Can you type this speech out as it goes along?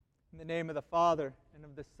the name of the Father, and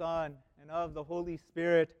of the Son, and of the Holy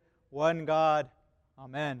Spirit, one God.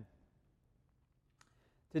 Amen.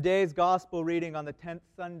 Today's gospel reading on the 10th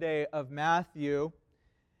Sunday of Matthew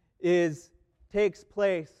takes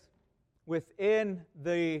place within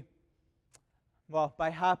by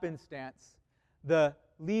happenstance, the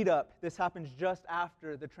lead up. This happens just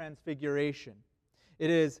after the Transfiguration. It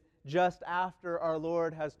is just after our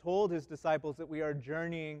Lord has told His disciples that we are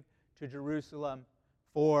journeying to Jerusalem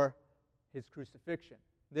for His crucifixion.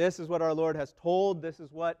 This is what our Lord has told. This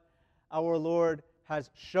is what our Lord has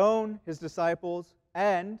shown His disciples.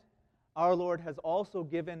 And our Lord has also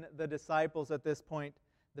given the disciples at this point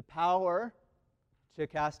the power to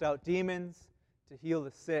cast out demons, to heal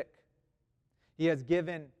the sick. He has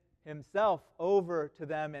given Himself over to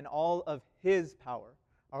them in all of His power.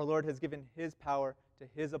 Our Lord has given His power to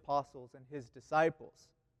His apostles and His disciples.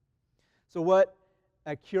 So what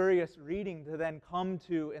a curious reading to then come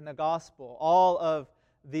to in the gospel. All of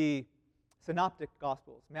the synoptic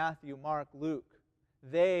gospels, Matthew, Mark, Luke,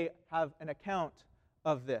 they have an account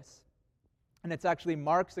of this. And it's actually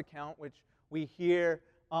Mark's account, which we hear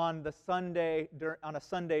on a Sunday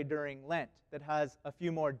during Lent, that has a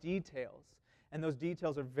few more details. And those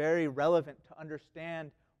details are very relevant to understand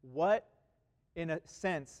what, in a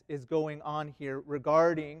sense, is going on here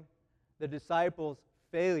regarding the disciples'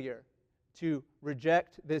 failure to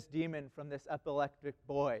reject this demon from this epileptic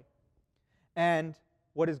boy, and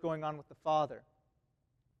what is going on with the Father.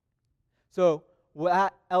 So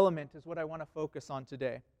that element is what I want to focus on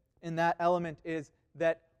today. And that element is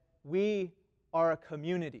that we are a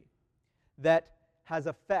community that has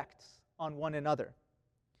effects on one another.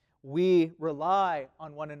 We rely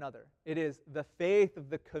on one another. It is the faith of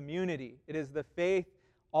the community. It is the faith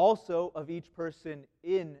also of each person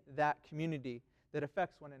in that community that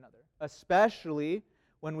affects one another, especially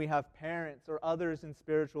when we have parents or others in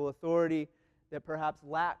spiritual authority that perhaps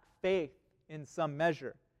lack faith in some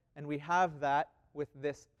measure. And we have that with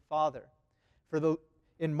this Father.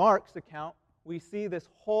 In Mark's account, we see this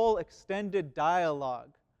whole extended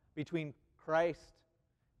dialogue between Christ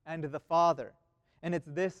and the Father. And it's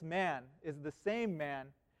this man, is the same man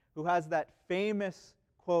who has that famous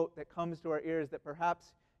quote that comes to our ears that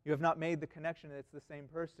perhaps you have not made the connection that it's the same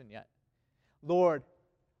person yet. Lord,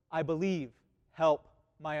 I believe, help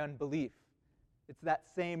my unbelief. It's that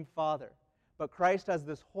same Father. But Christ has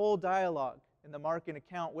this whole dialogue in the Markan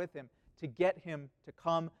account with him to get him to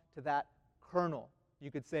come to that kernel,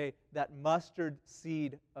 you could say, that mustard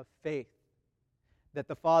seed of faith that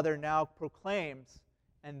the Father now proclaims,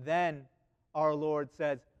 and then our Lord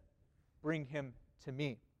says, bring him to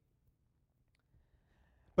me.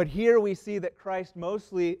 But here we see that Christ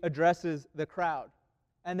mostly addresses the crowd,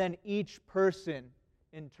 and then each person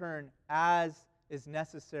in turn, as is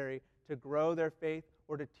necessary to grow their faith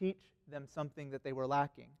or to teach them something that they were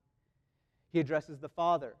lacking. He addresses the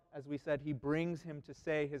Father. As we said, he brings him to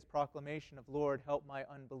say his proclamation of, Lord, help my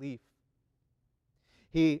unbelief.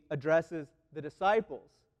 He addresses the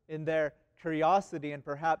disciples in their curiosity and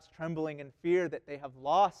perhaps trembling in fear that they have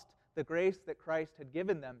lost the grace that Christ had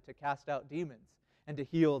given them to cast out demons and to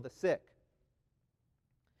heal the sick.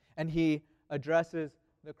 And he addresses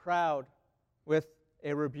the crowd with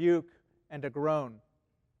a rebuke and a groan.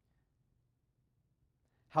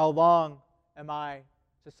 How long am I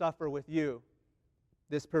to suffer with you,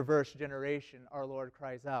 this perverse generation, our Lord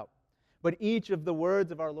cries out. But each of the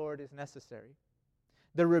words of our Lord is necessary.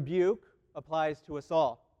 The rebuke applies to us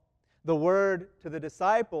all. The word to the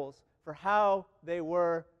disciples for how they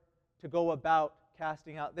were to go about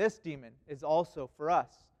casting out this demon is also for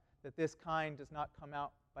us, that this kind does not come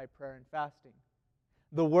out by prayer and fasting.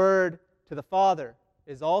 The word to the Father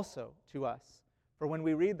is also to us. For when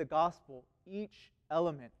we read the gospel, each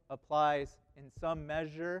element applies in some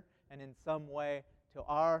measure and in some way to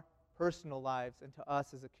our personal lives and to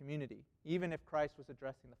us as a community. Even if Christ was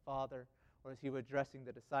addressing the Father, or if he was addressing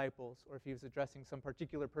the disciples, or if he was addressing some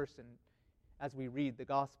particular person as we read the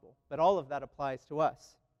gospel. But all of that applies to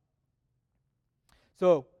us.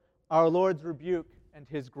 So, our Lord's rebuke and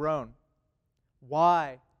his groan.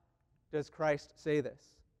 Why does Christ say this?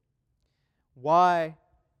 Why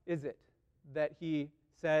is it that he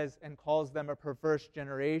says and calls them a perverse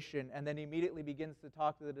generation, and then immediately begins to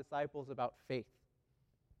talk to the disciples about faith?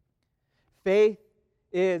 Faith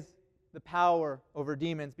is the power over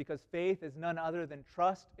demons, because faith is none other than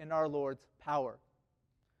trust in our Lord's power.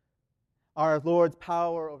 Our Lord's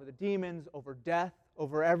power over the demons, over death,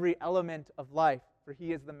 over every element of life, for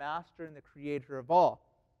he is the master and the creator of all.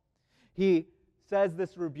 He says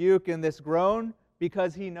this rebuke and this groan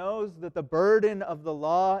because he knows that the burden of the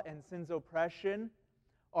law and sin's oppression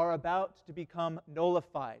are about to become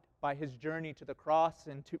nullified by his journey to the cross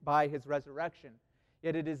and by his resurrection.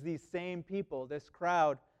 Yet it is these same people, this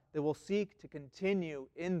crowd, that will seek to continue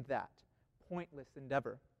in that pointless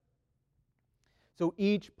endeavor. So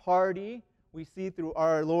each party, we see through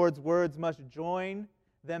our Lord's words, must join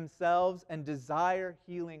themselves and desire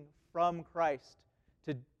healing from Christ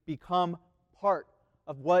to become part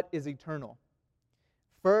of what is eternal.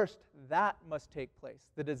 First, that must take place,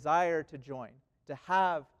 the desire to join, to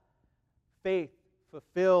have faith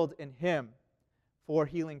fulfilled in Him for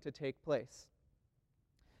healing to take place.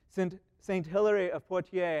 Saint Hilary of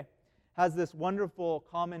Poitiers has this wonderful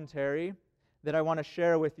commentary that I want to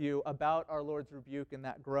share with you about our Lord's rebuke in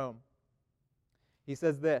that groan. He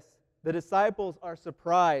says this: "The disciples are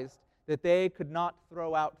surprised that they could not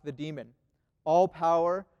throw out the demon. All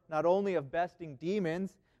power, not only of besting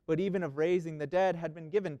demons, but even of raising the dead, had been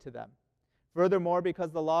given to them. Furthermore,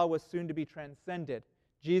 because the law was soon to be transcended,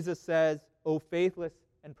 Jesus says, 'O faithless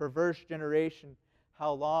and perverse generation,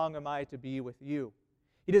 how long am I to be with you?'"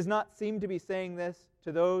 He does not seem to be saying this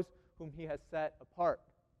to those whom he has set apart,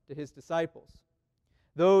 to his disciples.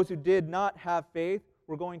 Those who did not have faith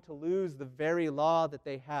were going to lose the very law that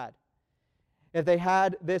they had. If they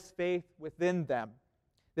had this faith within them,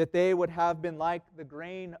 that they would have been like the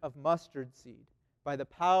grain of mustard seed. By the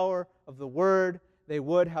power of the word, they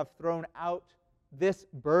would have thrown out this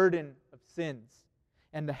burden of sins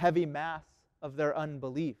and the heavy mass of their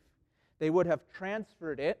unbelief. They would have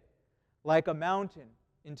transferred it like a mountain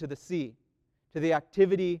into the sea, to the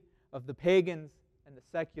activity of the pagans and the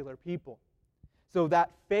secular people. So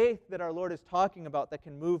that faith that our Lord is talking about that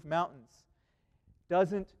can move mountains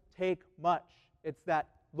doesn't take much. It's that,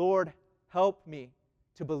 "Lord, help me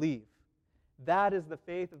to believe." That is the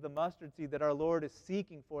faith of the mustard seed that our Lord is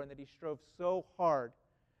seeking for and that he strove so hard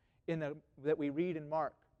that we read in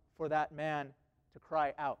Mark for that man to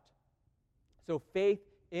cry out. So faith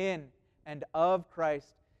in and of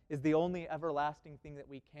Christ is the only everlasting thing that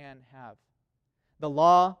we can have. The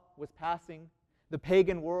law was passing. The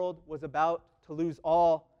pagan world was about to lose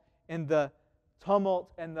all in the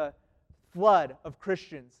tumult and the flood of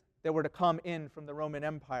Christians that were to come in from the Roman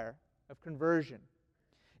Empire of conversion.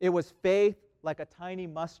 It was faith like a tiny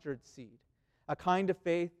mustard seed, a kind of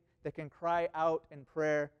faith that can cry out in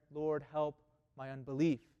prayer, "Lord, help my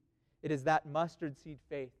unbelief." It is that mustard seed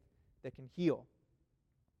faith that can heal.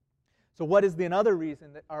 So what is the another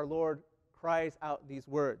reason that our Lord cries out these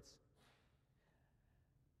words?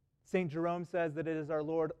 St. Jerome says that it is our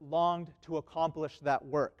Lord longed to accomplish that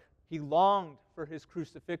work. He longed for his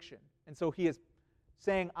crucifixion. And so he is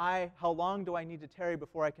saying, how long do I need to tarry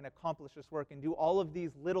before I can accomplish this work and do all of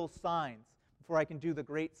these little signs before I can do the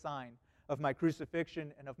great sign of my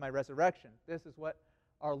crucifixion and of my resurrection? This is what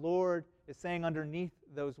our Lord is saying underneath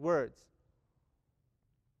those words.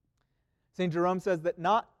 St. Jerome says that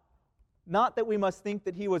not that we must think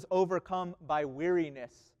that he was overcome by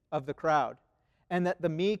weariness of the crowd, and that the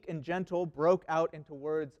meek and gentle broke out into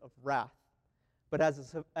words of wrath, but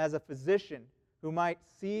as a physician who might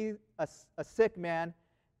see a sick man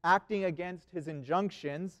acting against his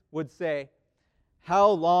injunctions would say, "How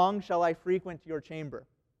long shall I frequent your chamber?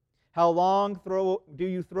 How long do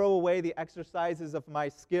you throw away the exercises of my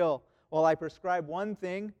skill while I prescribe one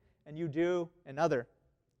thing and you do another?"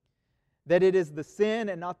 That it is the sin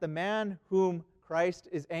and not the man whom Christ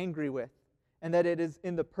is angry with, and that it is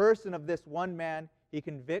in the person of this one man he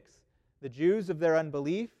convicts the Jews of their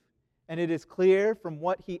unbelief, and it is clear from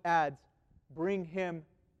what he adds, "Bring him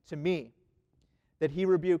to me," that he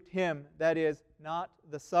rebuked him, that is, not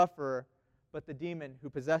the sufferer, but the demon who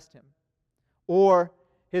possessed him. Or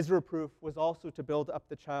his reproof was also to build up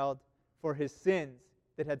the child for his sins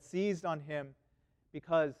that had seized on him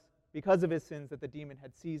because of his sins that the demon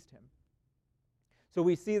had seized him. So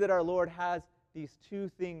we see that our Lord has these two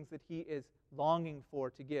things that he is longing for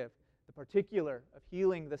to give. The particular of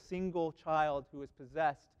healing the single child who is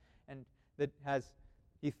possessed and that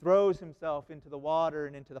he throws himself into the water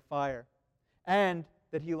and into the fire. And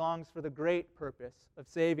that he longs for the great purpose of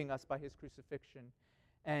saving us by his crucifixion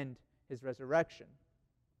and his resurrection.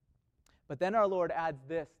 But then our Lord adds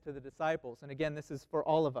this to the disciples, and again, this is for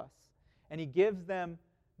all of us. And he gives them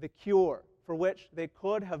the cure for which they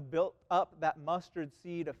could have built up that mustard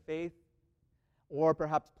seed of faith, or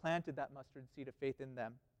perhaps planted that mustard seed of faith in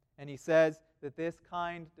them. And he says that this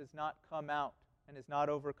kind does not come out and is not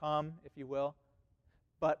overcome, if you will,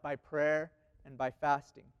 but by prayer and by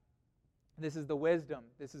fasting. This is the wisdom,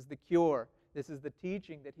 this is the cure, this is the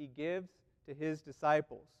teaching that he gives to his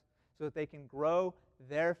disciples so that they can grow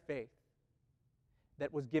their faith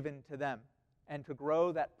that was given to them and to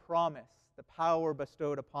grow that promise, the power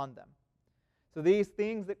bestowed upon them. So these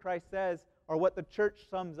things that Christ says are what the church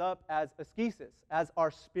sums up as ascesis, as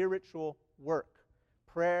our spiritual work.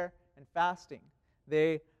 Prayer and fasting.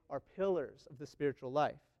 They are pillars of the spiritual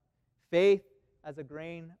life. Faith as a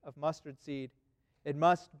grain of mustard seed.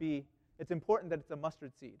 It's important that it's a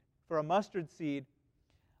mustard seed. For a mustard seed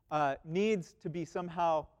needs to be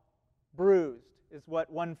somehow bruised, is what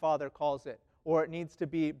one father calls it. Or it needs to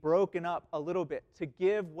be broken up a little bit to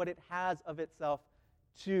give what it has of itself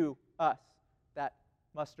to us, that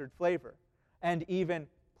mustard flavor. And even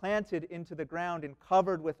planted into the ground and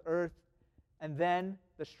covered with earth, and then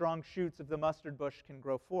the strong shoots of the mustard bush can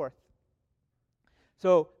grow forth.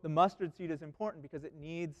 So the mustard seed is important because it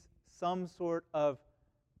needs some sort of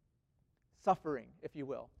suffering, if you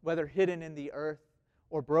will, whether hidden in the earth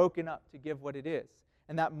or broken up to give what it is.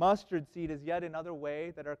 And that mustard seed is yet another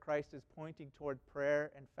way that our Christ is pointing toward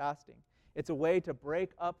prayer and fasting. It's a way to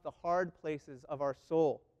break up the hard places of our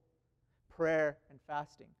soul, prayer and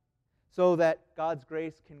fasting, so that God's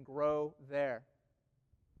grace can grow there.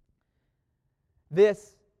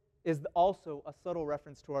 This is also a subtle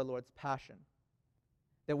reference to our Lord's passion,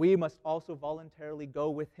 that we must also voluntarily go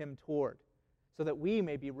with Him toward, so that we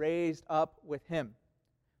may be raised up with Him.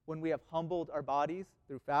 When we have humbled our bodies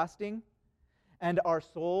through fasting, and our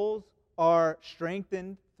souls are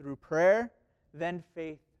strengthened through prayer, then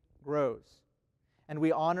faith grows. And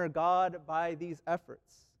we honor God by these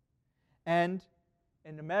efforts. And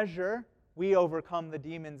in a measure, we overcome the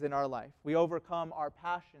demons in our life. We overcome our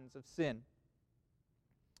passions of sin.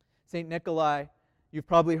 St. Nikolai, you've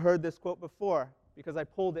probably heard this quote before, because I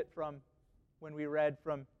pulled it from when we read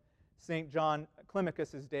from St. John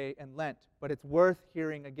Climacus's day in Lent, but it's worth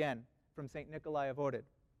hearing again from St. Nikolai of Ohrid.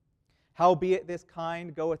 Howbeit this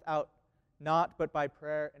kind goeth out not but by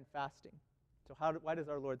prayer and fasting. So why does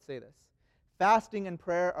our Lord say this? Fasting and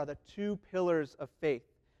prayer are the two pillars of faith,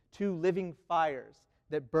 two living fires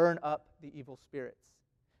that burn up the evil spirits.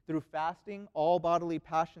 Through fasting, all bodily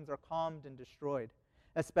passions are calmed and destroyed,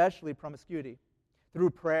 especially promiscuity. Through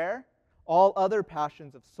prayer, all other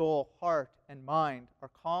passions of soul, heart, and mind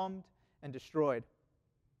are calmed and destroyed.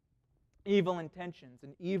 Evil intentions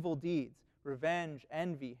and evil deeds, revenge,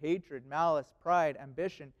 envy, hatred, malice, pride,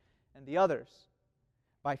 ambition, and the others.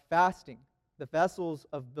 By fasting, the vessels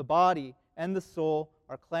of the body and the soul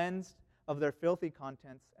are cleansed of their filthy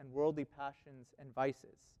contents and worldly passions and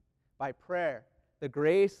vices. By prayer, the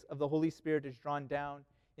grace of the Holy Spirit is drawn down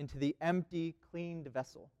into the empty, cleaned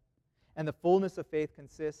vessel, and the fullness of faith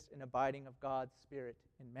consists in abiding of God's Spirit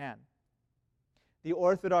in man. The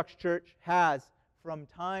Orthodox Church has, from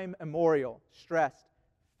time immemorial, stressed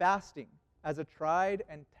fasting as a tried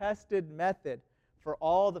and tested method for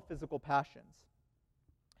all the physical passions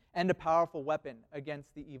and a powerful weapon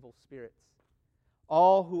against the evil spirits.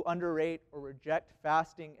 All who underrate or reject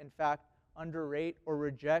fasting, in fact, underrate or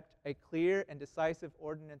reject a clear and decisive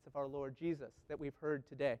ordinance of our Lord Jesus that we've heard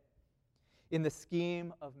today in the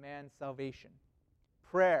scheme of man's salvation.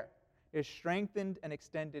 Prayer is strengthened and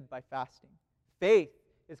extended by fasting. Faith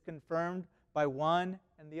is confirmed by one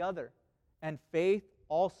and the other. And faith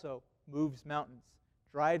also moves mountains,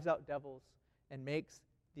 drives out devils, and makes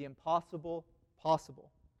the impossible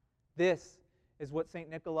possible. This is what St.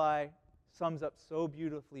 Nikolai sums up so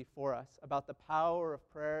beautifully for us about the power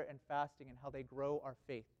of prayer and fasting and how they grow our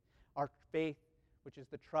faith. Our faith, which is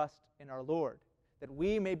the trust in our Lord, that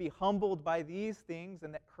we may be humbled by these things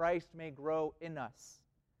and that Christ may grow in us.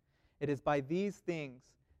 It is by these things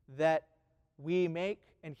that we make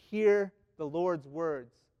and hear the Lord's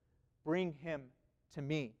words, "Bring him to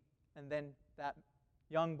me." And then that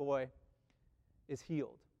young boy is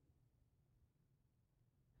healed.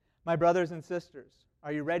 My brothers and sisters,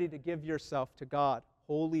 are you ready to give yourself to God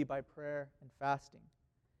wholly by prayer and fasting?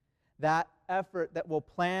 That effort that will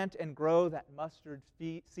plant and grow that mustard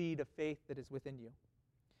seed of faith that is within you.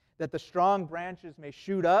 That the strong branches may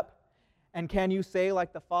shoot up, and can you say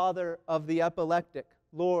like the father of the epileptic,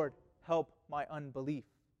 "Lord, help my unbelief"?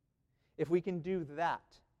 If we can do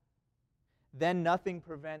that, then nothing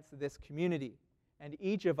prevents this community and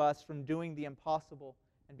each of us from doing the impossible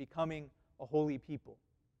and becoming a holy people.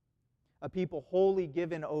 A people wholly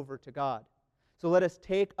given over to God. So let us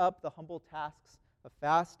take up the humble tasks of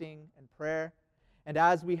fasting and prayer, and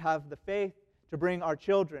as we have the faith to bring our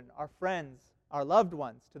children, our friends, our loved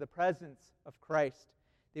ones to the presence of Christ,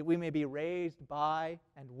 that we may be raised by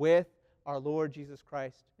and with our Lord Jesus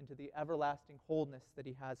Christ into the everlasting wholeness that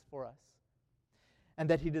He has for us. And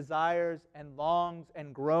that He desires and longs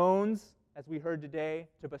and groans, as we heard today,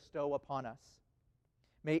 to bestow upon us.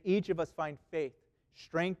 May each of us find faith,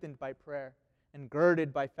 strengthened by prayer, and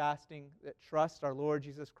girded by fasting, that trust our Lord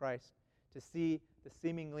Jesus Christ to see the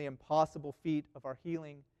seemingly impossible feat of our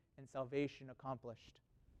healing and salvation accomplished.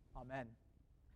 Amen.